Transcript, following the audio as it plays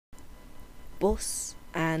Buss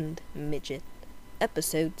and Midgitt,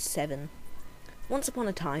 Episode 7. Once upon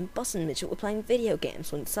a time, Buss and Midgitt were playing video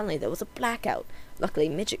games when suddenly there was a blackout. Luckily,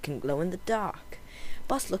 Midgitt can glow in the dark.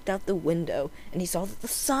 Buss looked out the window, and he saw that the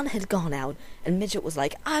sun had gone out, and Midgitt was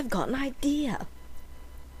like, "I've got an idea!"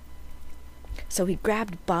 So he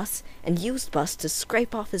grabbed Buss and used Buss to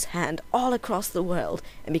scrape off his hand all across the world,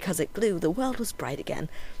 and because it glowed, the world was bright again.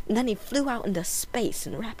 And then he flew out into space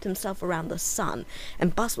and wrapped himself around the sun,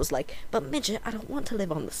 and Buss was like, "But Midgitt, I don't want to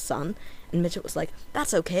live on the sun." And Midgitt was like,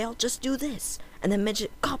 "That's okay, I'll just do this." And then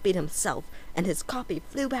Midgitt copied himself, and his copy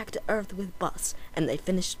flew back to Earth with Buss, and they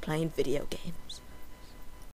finished playing video games.